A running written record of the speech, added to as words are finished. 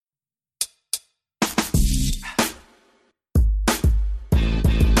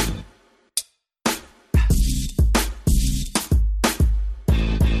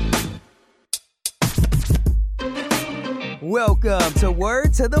Welcome to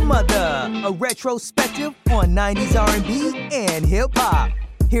Word to the Mother, a retrospective on 90s R&B and hip-hop.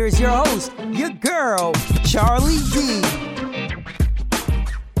 Here's your host, your girl, Charlie D.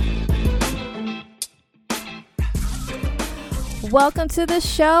 Welcome to the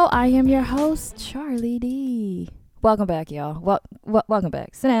show. I am your host, Charlie D. Welcome back, y'all. Welcome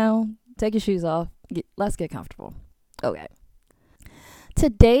back. Sit down, take your shoes off. Let's get comfortable. Okay.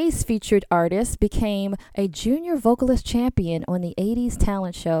 Today's featured artist became a junior vocalist champion on the 80s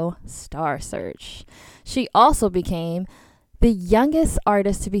talent show Star Search. She also became the youngest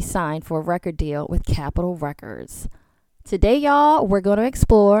artist to be signed for a record deal with Capitol Records. Today, y'all, we're going to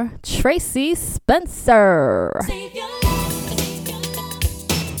explore Tracie Spencer.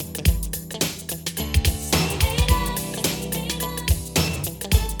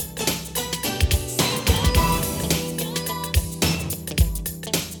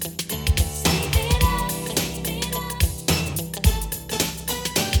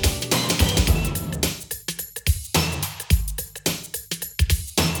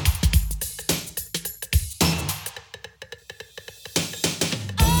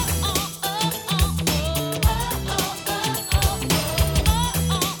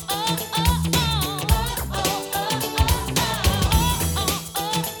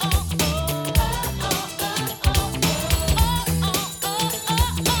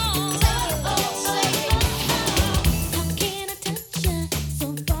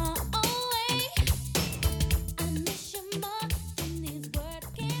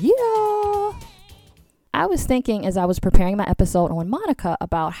 I was thinking as I was preparing my episode on Monica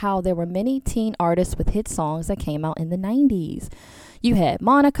about how there were many teen artists with hit songs that came out in the 90s. You had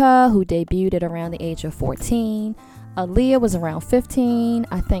Monica, who debuted at around the age of 14. Aaliyah was around 15.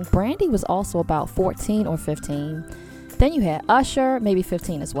 I think Brandy was also about 14 or 15. Then you had Usher, maybe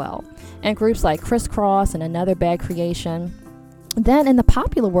 15 as well. And groups like Criss Cross and Another Bad Creation. Then in the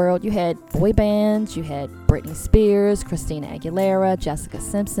popular world, you had boy bands. You had Britney Spears, Christina Aguilera, Jessica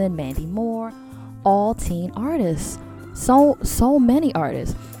Simpson, Mandy Moore. All teen artists. So many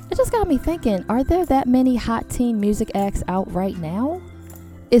artists. It just got me thinking, are there that many hot teen music acts out right now?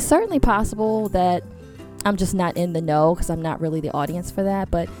 It's certainly possible that I'm just not in the know because I'm not really the audience for that,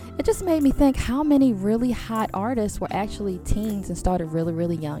 but it just made me think how many really hot artists were actually teens and started really,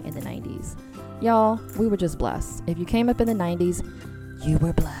 really young in the 90s. Y'all, we were just blessed. If you came up in the 90s, you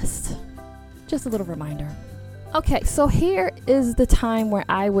were blessed. Just a little reminder. Okay, so here is the time where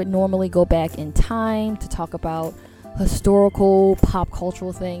I would normally go back in time to talk about historical, pop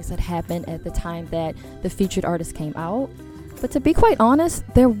cultural things that happened at the time that the featured artist came out. But to be quite honest,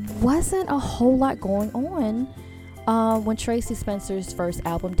 there wasn't a whole lot going on when Tracie Spencer's first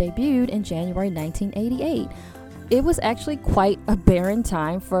album debuted in January 1988. It was actually quite a barren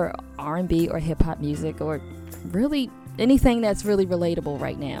time for R&B or hip-hop music or really anything that's really relatable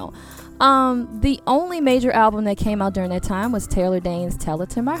right now. The only major album that came out during that time was Taylor Dayne's Tell It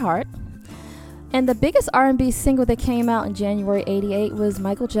to My Heart. And the biggest R&B single that came out in January 88 was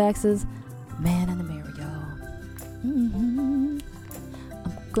Michael Jackson's Man in the Mirror, y'all. I'm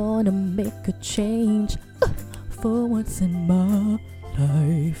gonna make a change for once in my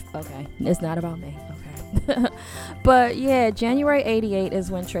life. Okay, it's not about me. Okay. But yeah, January 88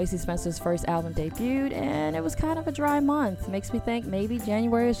 is when Tracie Spencer's first album debuted, and it was kind of a dry month. Makes me think maybe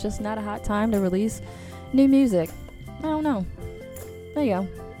January is just not a hot time to release new music. I don't know. There you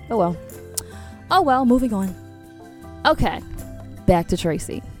go. Oh well, moving on. Okay, back to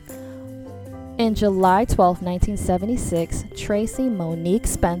Tracie. In July 12, 1976, Tracie Monique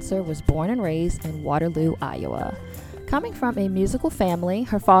Spencer was born and raised in Waterloo, Iowa. Coming from a musical family,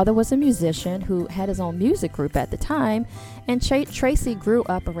 her father was a musician who had his own music group at the time, and Tracie grew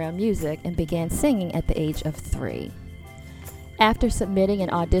up around music and began singing at the age of 3. After submitting an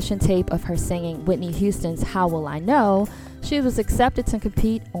audition tape of her singing Whitney Houston's How Will I Know, she was accepted to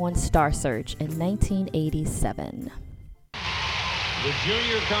compete on Star Search in 1987. The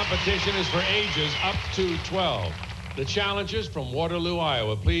junior competition is for ages up to 12. The challengers from Waterloo,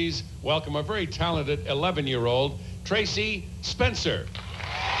 Iowa, please welcome a very talented 11-year-old, Tracie Spencer.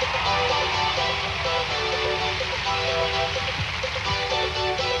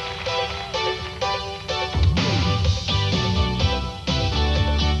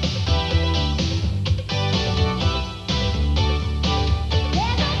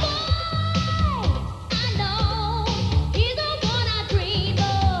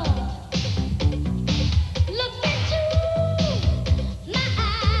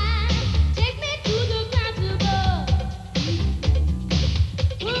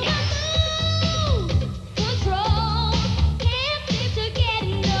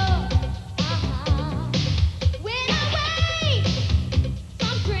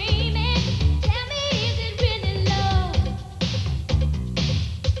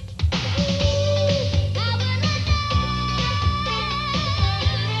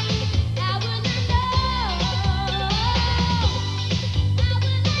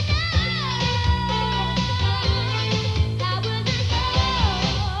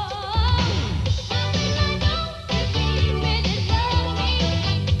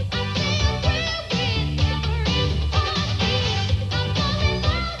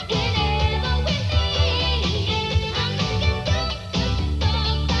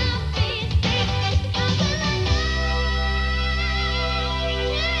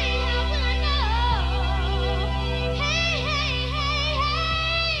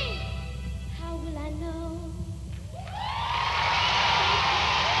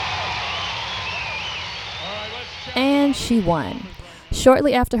 and she won.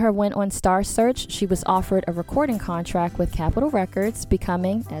 Shortly after her win on Star Search, she was offered a recording contract with Capitol Records,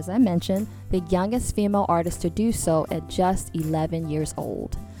 becoming, as I mentioned, the youngest female artist to do so at just 11 years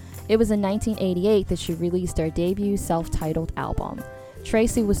old. It was in 1988 that she released her debut self-titled album.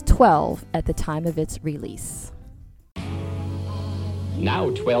 Tracy was 12 at the time of its release. Now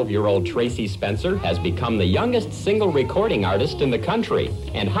 12-year-old Tracy Spencer has become the youngest single recording artist in the country,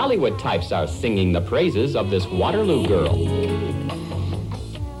 and Hollywood types are singing the praises of this Waterloo girl.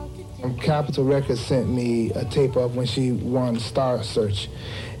 Capitol Records sent me a tape of when she won Star Search,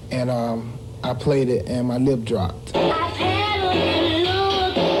 and I played it and my lip dropped.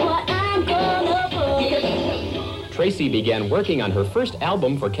 Tracy began working on her first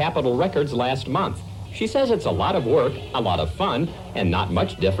album for Capitol Records last month. She says it's a lot of work, a lot of fun, and not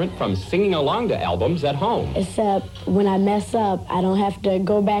much different from singing along to albums at home. Except when I mess up, I don't have to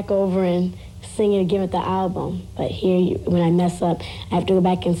go back over and sing it again with the album. But here, when I mess up, I have to go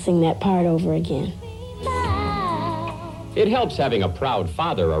back and sing that part over again. It helps having a proud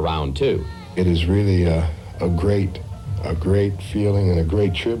father around, too. It is really a great feeling and a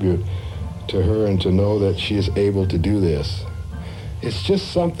great tribute to her, and to know that she is able to do this. It's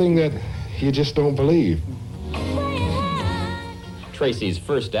just something that you just don't believe. Tracy's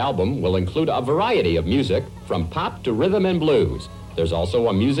first album will include a variety of music, from pop to rhythm and blues. There's also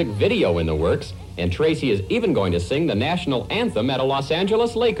a music video in the works, and Tracy is even going to sing the national anthem at a Los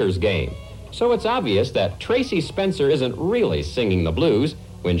Angeles Lakers game. So it's obvious that Tracy Spencer isn't really singing the blues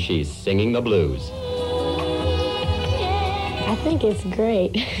when she's singing the blues. I think it's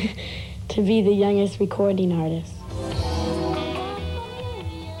great to be the youngest recording artist.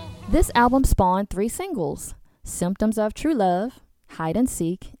 This album spawned 3 singles: Symptoms of True Love, Hide and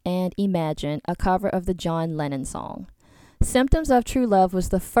Seek, and Imagine, a cover of the John Lennon song. Symptoms of True Love was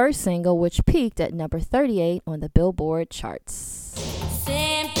the first single, which peaked at number 38 on the Billboard charts.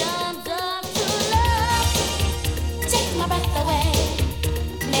 Symptoms of true love, take my breath away,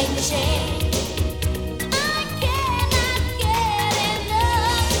 make me shake. I cannot get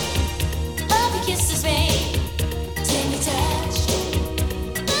enough of your kisses, babe, till you touch.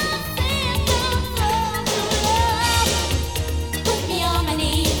 The symptoms of true love, put me on my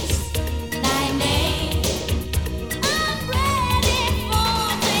knees, night and day.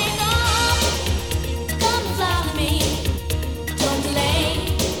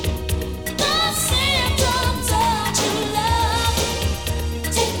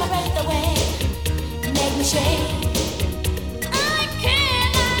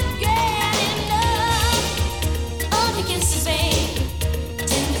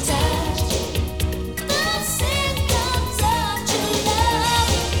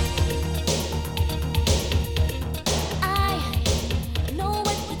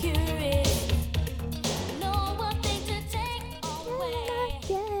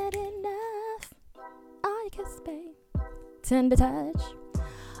 Tender touch.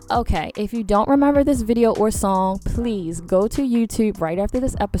 Okay, if you don't remember this video or song, please go to YouTube right after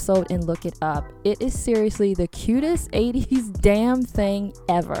this episode and look it up. It is seriously the cutest 80s damn thing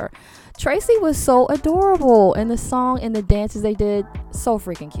ever. Tracy was so adorable, and the song and the dances they did, so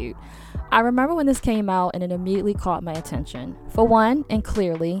freaking cute. I remember when this came out and it immediately caught my attention. For one, and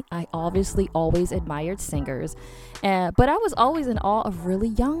clearly, I obviously always admired singers, but I was always in awe of really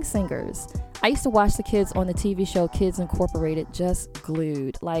young singers. I used to watch the kids on the TV show Kids Incorporated, just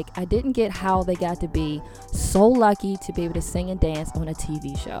glued. Like, I didn't get how they got to be so lucky to be able to sing and dance on a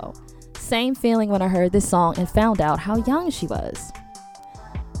TV show. Same feeling when I heard this song and found out how young she was.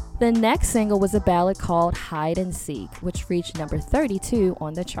 The next single was a ballad called Hide and Seek, which reached number 32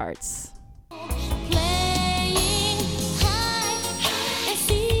 on the charts.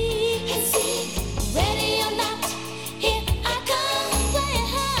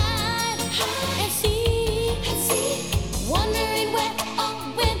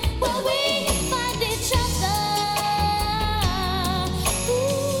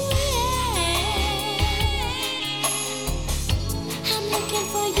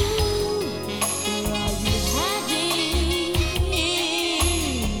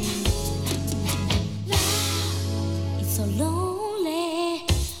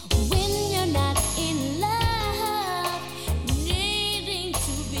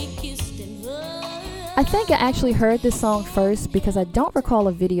 I think I actually heard this song first because I don't recall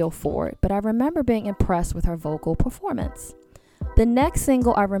a video for it, but I remember being impressed with her vocal performance. The next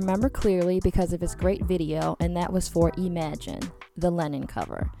single I remember clearly because of its great video, and that was for Imagine, the Lennon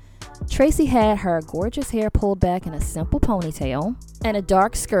cover. Tracy had her gorgeous hair pulled back in a simple ponytail and a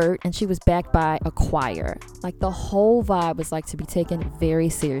dark skirt, and she was backed by a choir. Like, the whole vibe was like to be taken very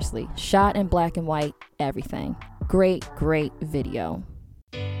seriously. Shot in black and white, everything. Great, great video.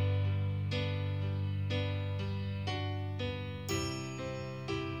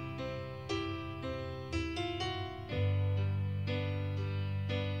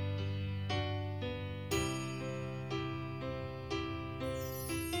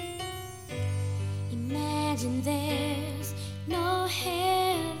 Imagine there's no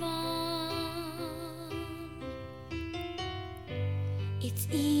heaven. It's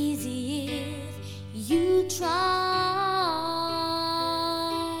easy if you try.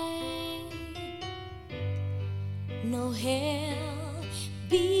 No hell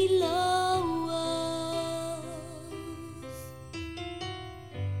below us.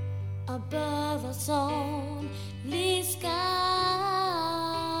 Above us only sky.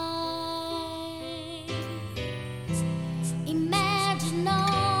 Imagine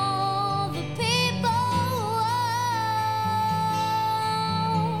all the people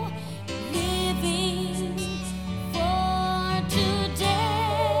living for today.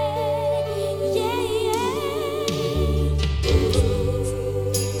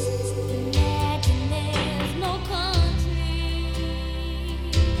 Imagine there's no country.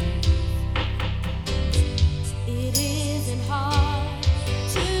 It isn't hard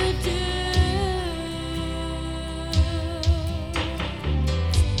to do.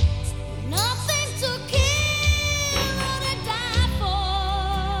 Nothing to kill or to die for.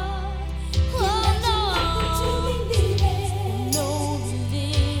 Oh no, no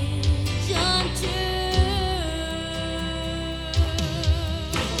religion too.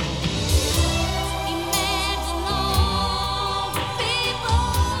 Imagine all the people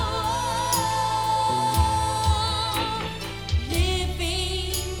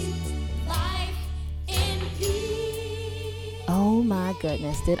living life in peace. Oh my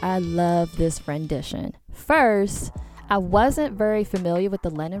goodness, did I love this rendition. First, I wasn't very familiar with the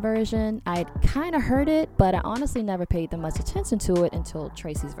Lennon version. I'd kind of heard it, but I honestly never paid that much attention to it until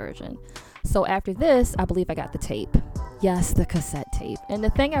Tracy's version. So after this, I believe I got the tape. Yes, the cassette tape. And the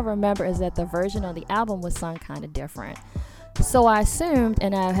thing I remember is that the version on the album was sung kind of different. So I assumed,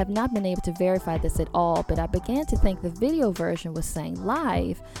 and I have not been able to verify this at all, but I began to think the video version was sang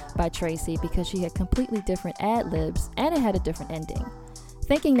live by Tracy because she had completely different ad-libs and it had a different ending.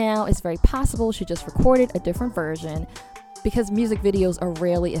 Thinking now, it's very possible she just recorded a different version because music videos are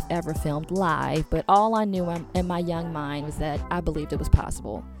rarely, if ever, filmed live, but all I knew in my young mind was that I believed it was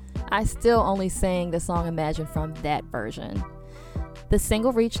possible. I still only sang the song Imagine from that version. The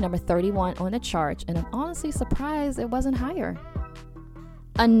single reached number 31 on the charts, and I'm honestly surprised it wasn't higher.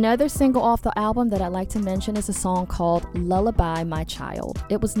 Another single off the album that I'd like to mention is a song called Lullaby My Child.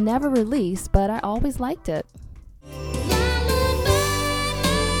 It was never released, but I always liked it.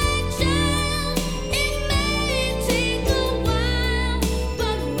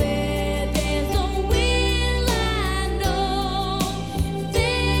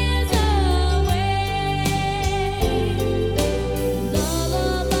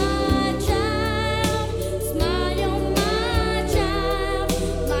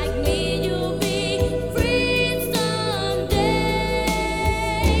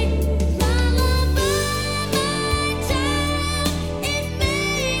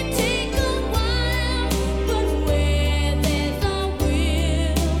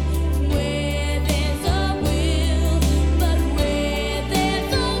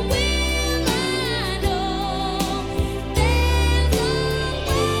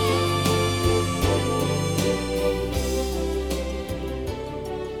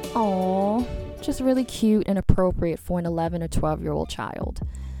 Just really cute and appropriate for an 11 or 12-year-old child.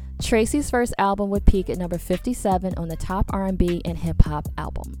 Tracy's first album would peak at number 57 on the top R&B and hip-hop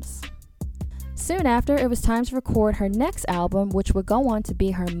albums. Soon after, it was time to record her next album, which would go on to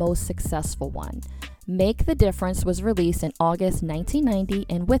be her most successful one. Make the Difference was released in August 1990,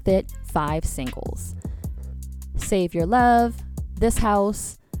 and with it, 5 singles. Save Your Love, This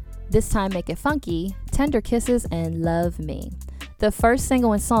House, This Time Make It Funky, Tender Kisses, and Love Me. The first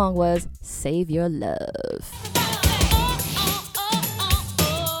single and song was Save Your Love.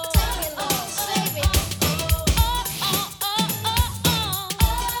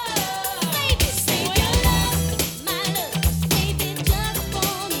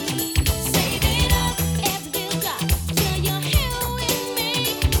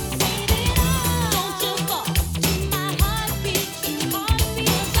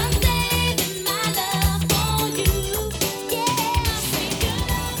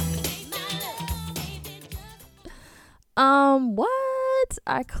 What?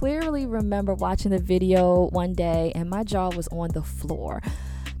 I clearly remember watching the video one day and my jaw was on the floor.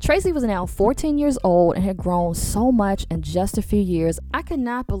 Tracy was now 14 years old and had grown so much in just a few years. I could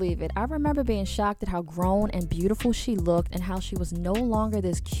not believe it. I remember being shocked at how grown and beautiful she looked and how she was no longer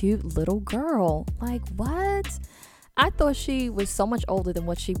this cute little girl. Like, what? I thought she was so much older than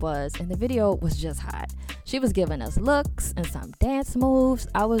what she was, and the video was just hot. She was giving us looks and some dance moves.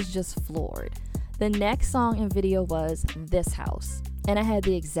 I was just floored. The next song and video was This House, and I had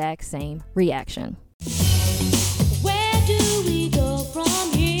the exact same reaction. Where do we go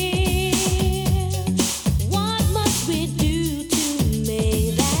from here? What must we do to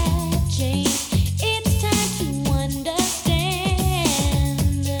make that change? It's time to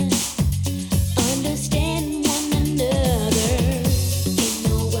understand one another. In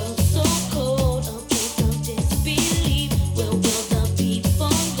a world so cold, a place of disbelief, where will the people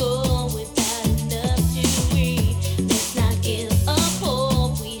go without enough to eat? Let's not give up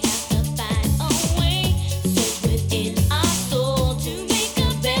hope. We have to find a way. So within our soul to make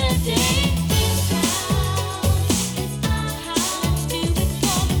a better day. This house is our house. Do it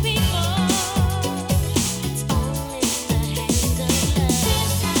for the people. It's all in the hands of love.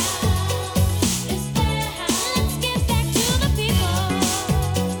 This house is their house. Let's get back to the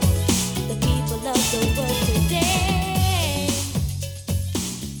people of the world today.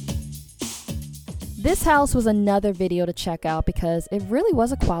 This House was another video to check out because it really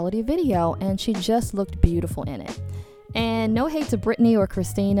was a quality video and she just looked beautiful in it. And no hate to Britney or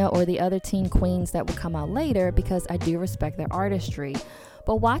Christina or the other teen queens that will come out later because I do respect their artistry.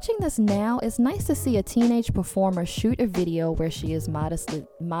 But watching this now, it's nice to see a teenage performer shoot a video where she is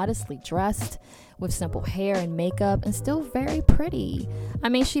modestly dressed with simple hair and makeup and still very pretty. I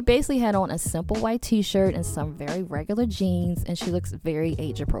mean, she basically had on a simple white t-shirt and some very regular jeans, and she looks very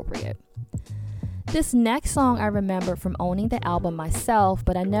age appropriate. This next song I remember from owning the album myself,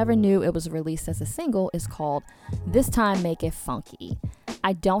 but I never knew it was released as a single, is called This Time Make It Funky.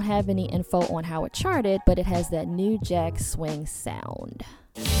 I don't have any info on how it charted, but it has that New Jack Swing sound.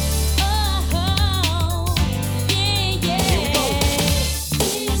 Oh, yeah, yeah.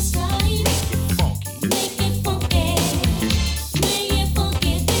 This time, make it funky. Make it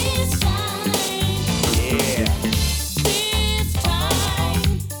funky this time. Yeah. This time,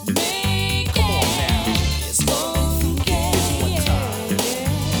 make it funky.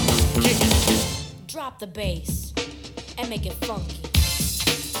 Drop the bass and make it funky.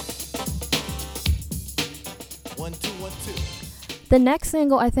 1 2 1 2. The next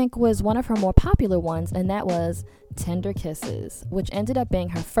single I think was one of her more popular ones, and that was Tender Kisses, which ended up being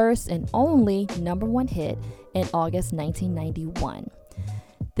her first and only #1 hit in August 1991.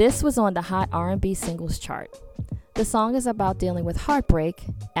 This was on the Hot R&B Singles chart. The song is about dealing with heartbreak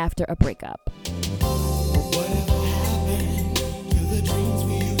after a breakup. Whatever happened to the dreams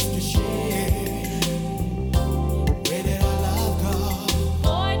we used to share? Where did our love go?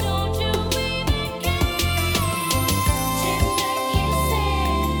 Boy, don't you even care. Tender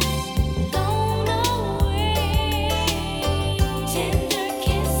kisses, gone away. Tender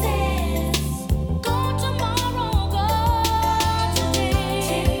kisses, gone tomorrow, gone today.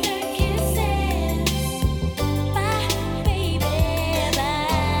 Tender kisses, bye baby,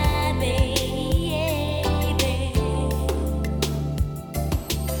 bye baby.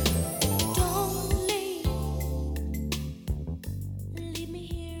 Don't leave me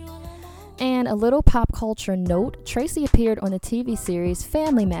here all alone. And a little pop culture note, Tracy appeared on the TV series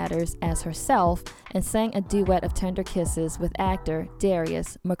Family Matters as herself and sang a duet of Tender Kisses with actor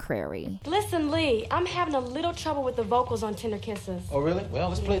Darius McCrary. Listen, Lee, I'm having a little trouble with the vocals on Tender Kisses. Oh, really? Well,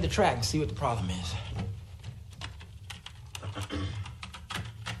 let's play the track and see what the problem is.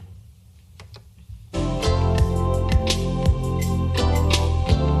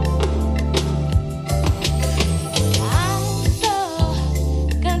 I'm so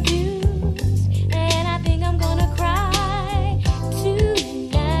confused, and I think I'm gonna cry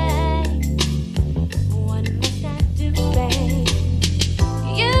tonight. What must I do, babe?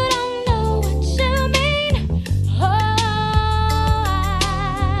 You don't know what you mean. Oh,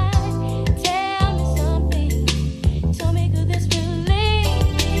 tell me something. Tell me, could this really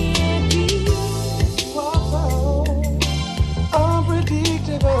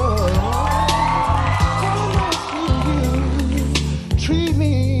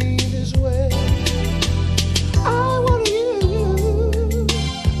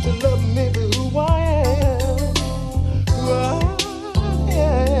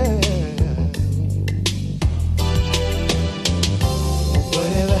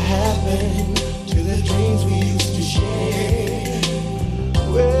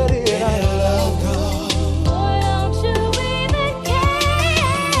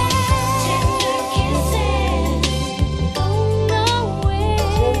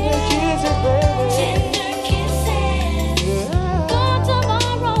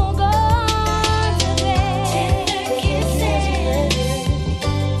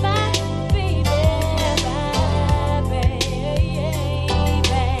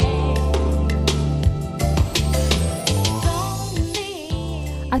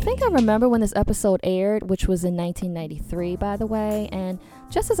remember when this episode aired, which was in 1993, by the way, and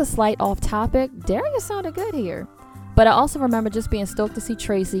just as a slight off topic, Darius sounded good here. But I also remember just being stoked to see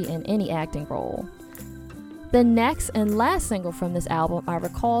Tracy in any acting role. The next and last single from this album, I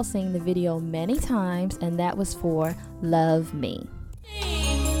recall seeing the video many times, and that was for Love Me.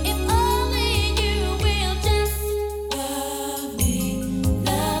 If only you will just love me,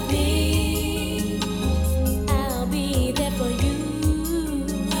 love me. I'll be there for you.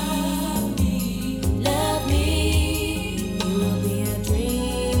 Love me, love me. You will be a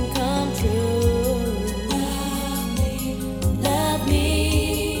dream come true. Love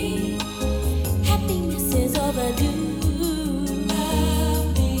me. Happiness is overdue.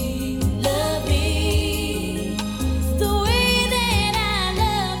 Love me, love me. The way that I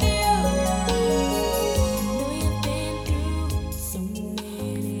love you. Know you've been through so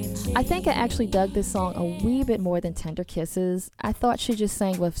many I think I actually dug this song a wee bit more than Tender Kisses. I thought she just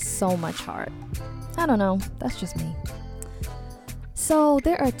sang with so much heart. I don't know, that's just me. So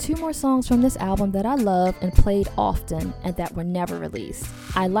there are 2 more songs from this album that I love and played often and that were never released.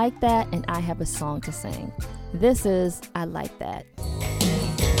 I Like That and I Have a Song to Sing. This is I Like That. You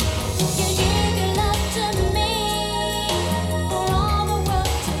give your love to me for all the world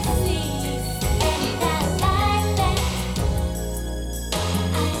to see, and I like that.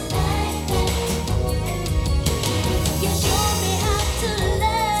 I like that. You show me how to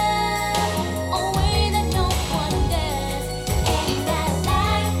love a way that no one does, and I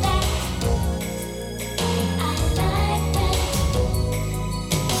like that. I like that.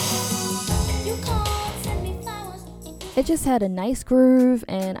 You called, sent me flowers. It just had a nice groove,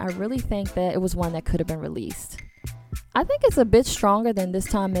 and I really think that it was one that could have been released. I think it's a bit stronger than This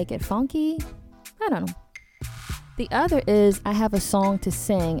Time Make It Funky. I don't know. The other is I Have a Song to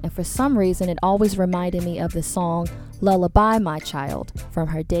Sing, and for some reason it always reminded me of the song Lullaby My Child from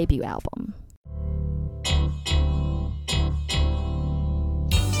her debut album.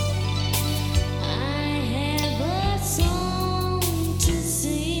 I have a song to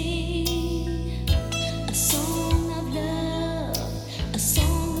sing, a song of love, a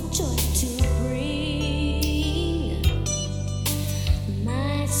song of joy to bring.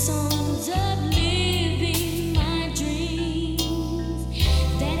 My songs of living my dreams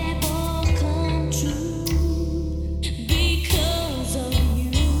that have all come true because of you.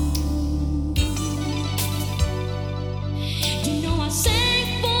 You know I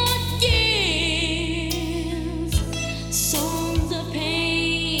sang for years, songs of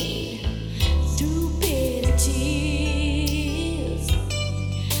pain through bitter tears.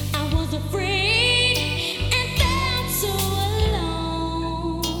 I was afraid and felt so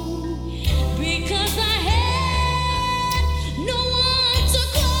alone because I had no one to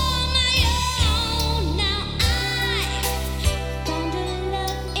call my own. Now I found a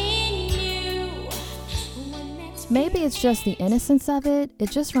love in you, one that's Maybe it's just the innocence of it.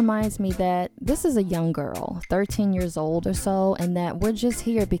 It just reminds me that this is a young girl, 13 years old or so, and that we're just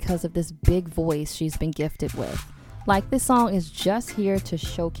here because of this big voice she's been gifted with. Like, this song is just here to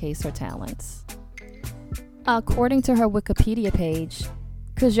showcase her talents. According to her Wikipedia page,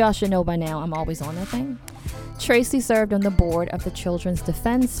 because y'all should know by now I'm always on that thing, Tracy served on the board of the Children's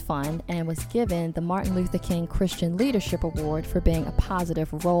Defense Fund and was given the Martin Luther King Christian Leadership Award for being a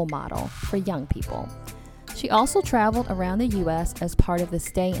positive role model for young people. She also traveled around the U.S. as part of the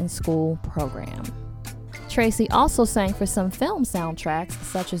Stay in School program. Tracy also sang for some film soundtracks,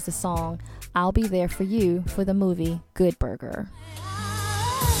 such as the song I'll Be There For You for the movie Good Burger.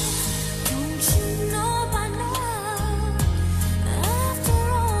 Don't you know by now, after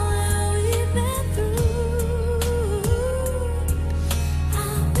all that we've been through,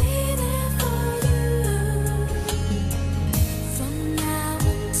 I'll be there for you. From now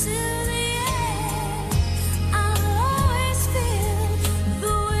until the end, I'll always feel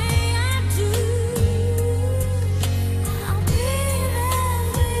the way I do. I'll be there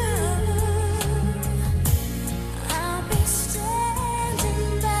for you. I'll be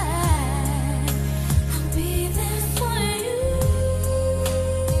standing by. I'll be there for you.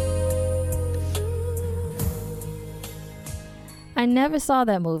 I never saw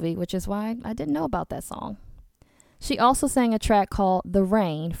that movie, which is why I didn't know about that song. She also sang a track called The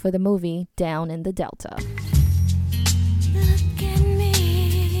Rain for the movie Down in the Delta. Look at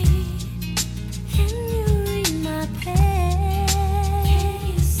me. Can you read my pain? Can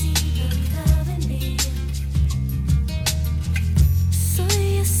you see the love in me? So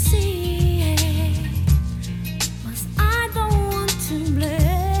you see, was I the one to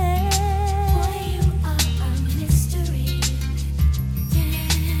blame? Boy, you are a mystery. Yeah,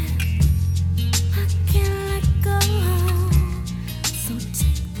 I can't let go. So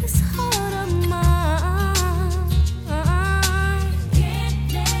take this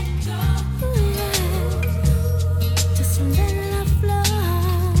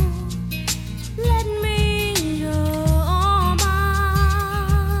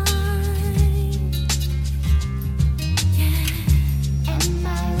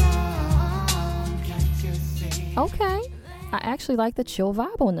actually like the chill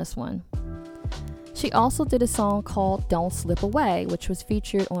vibe on this one. She also did a song called Don't Slip Away, which was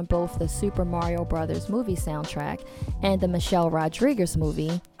featured on both the Super Mario Bros. Movie soundtrack and the Michelle Rodriguez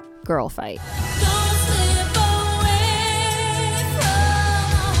movie, Girl Fight.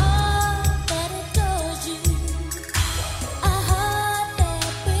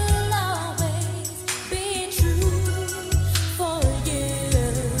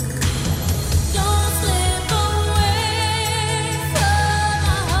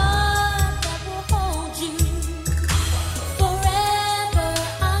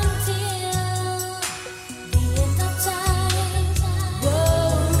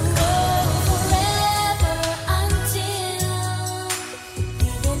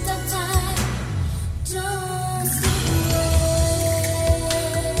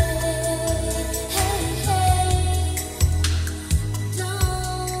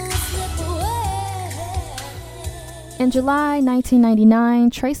 In July 1999,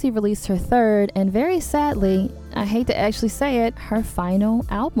 Tracy released her third and, very sadly, I hate to actually say it, her final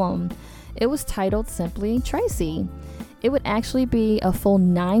album. It was titled simply Tracy. It would actually be a full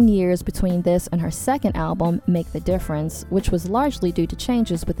 9 years between this and her second album, Make the Difference, which was largely due to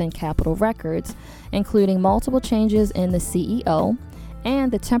changes within Capitol Records, including multiple changes in the CEO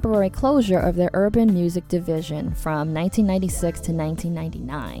and the temporary closure of their urban music division from 1996 to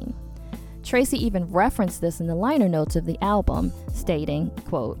 1999. Tracy even referenced this in the liner notes of the album, stating,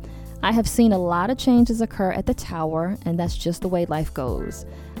 quote, "I have seen a lot of changes occur at the Tower, and that's just the way life goes.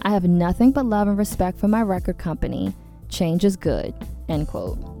 I have nothing but love and respect for my record company. Change is good," end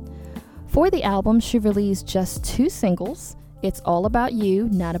quote. For the album, she released just 2 singles, It's All About You,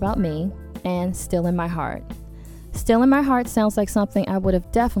 Not About Me, and Still in My Heart. Still in My Heart sounds like something I would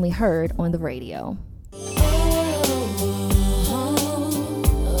have definitely heard on the radio.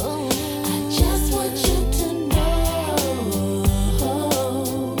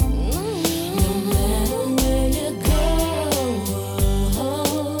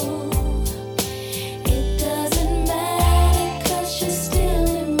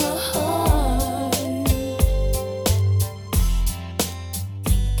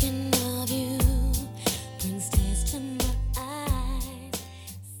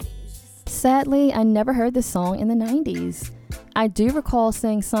 Sadly, I never heard this song in the 90s. I do recall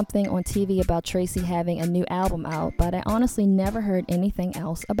seeing something on TV about Tracy having a new album out, but I honestly never heard anything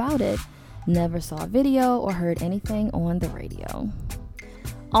else about it. Never saw a video or heard anything on the radio.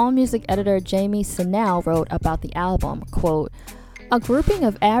 AllMusic editor Jamie Sinal wrote about the album, quote, "A grouping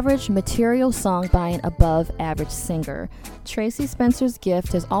of average material sung by an above-average singer. Tracy Spencer's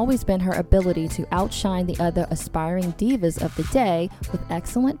gift has always been her ability to outshine the other aspiring divas of the day with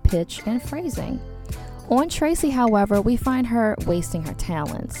excellent pitch and phrasing. On Tracy, however, we find her wasting her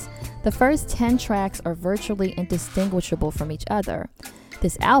talents. The first 10 tracks are virtually indistinguishable from each other.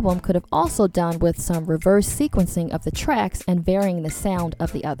 This album could have also done with some reverse sequencing of the tracks and varying the sound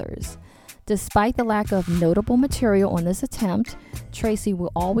of the others. Despite the lack of notable material on this attempt, Tracy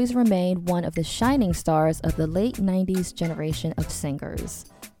will always remain one of the shining stars of the late 90s generation of singers,"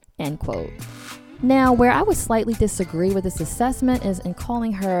 end quote. Now, where I would slightly disagree with this assessment is in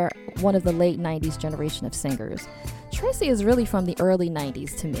calling her one of the late 90s generation of singers. Tracy is really from the early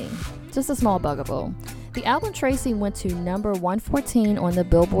 90s to me. Just a small bugaboo. The album Tracy went to number 114 on the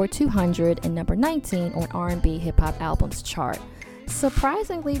Billboard 200 and number 19 on R&B Hip Hop Albums chart,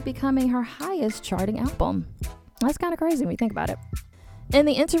 surprisingly becoming her highest charting album. That's kind of crazy when you think about it. In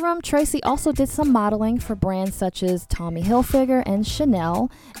the interim, Tracy also did some modeling for brands such as Tommy Hilfiger and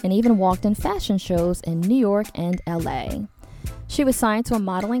Chanel, and even walked in fashion shows in New York and LA. She was signed to a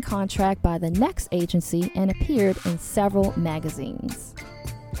modeling contract by the Next agency and appeared in several magazines.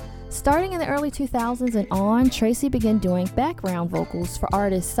 Starting in the early 2000s and on, Tracy began doing background vocals for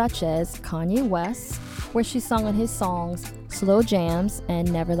artists such as Kanye West, where she sung on his songs Slow Jams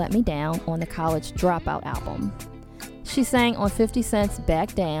and Never Let Me Down on the College Dropout album. She sang on 50 Cent's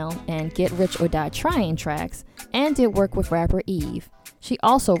Back Down and Get Rich or Die Trying tracks, and did work with rapper Eve. She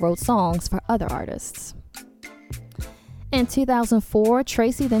also wrote songs for other artists. In 2004,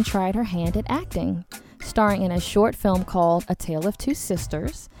 Tracy then tried her hand at acting, starring in a short film called A Tale of Two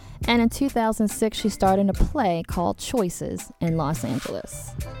Sisters, and in 2006 she starred in a play called Choices in Los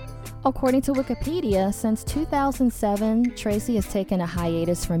Angeles. According to Wikipedia, since 2007, Tracy has taken a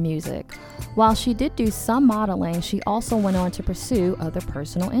hiatus from music. While she did do some modeling, she also went on to pursue other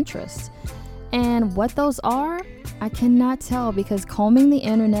personal interests. And what those are, I cannot tell because combing the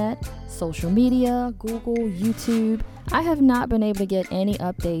internet, social media, Google, YouTube, I have not been able to get any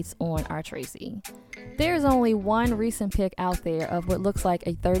updates on our Tracy. There's only one recent pic out there of what looks like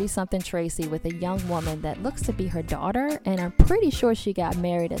a 30-something Tracy with a young woman that looks to be her daughter, and I'm pretty sure she got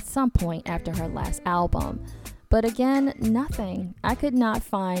married at some point after her last album. But again, nothing. I could not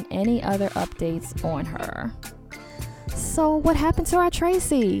find any other updates on her. So what happened to our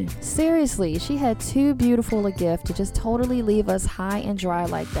Tracy? Seriously, she had too beautiful a gift to just totally leave us high and dry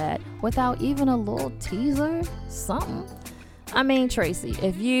like that without even a little teaser, something. I mean, Tracy,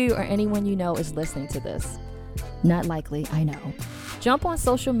 if you or anyone you know is listening to this, not likely, I know. Jump on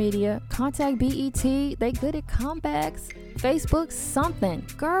social media, contact BET, they good at comebacks, Facebook, something.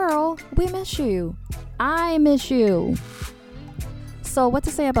 Girl, we miss you. I miss you. So what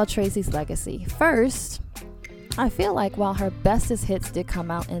to say about Tracy's legacy? First, I feel like while her bestest hits did come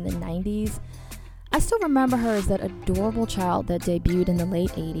out in the 90s, I still remember her as that adorable child that debuted in the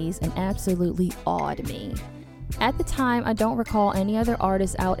late 80s and absolutely awed me. At the time, I don't recall any other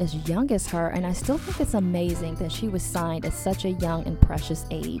artists out as young as her, and I still think it's amazing that she was signed at such a young and precious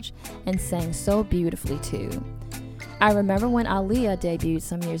age and sang so beautifully too. I remember when Aaliyah debuted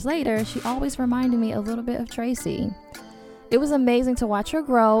some years later, she always reminded me a little bit of Tracy. It was amazing to watch her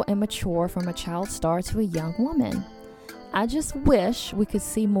grow and mature from a child star to a young woman. I just wish we could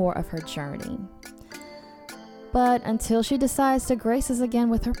see more of her journey. But until she decides to grace us again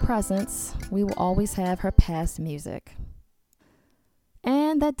with her presence, we will always have her past music.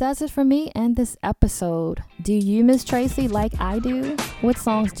 And that does it for me and this episode. Do you miss Tracy like I do? What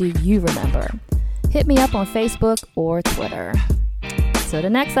songs do you remember? Hit me up on Facebook or Twitter. Till the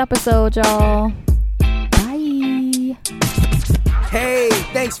next episode, y'all. Bye. Hey,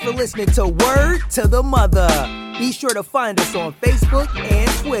 thanks for listening to Word to the Mother. Be sure to find us on Facebook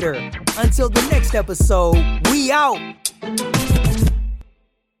and Twitter. Until the next episode, we out.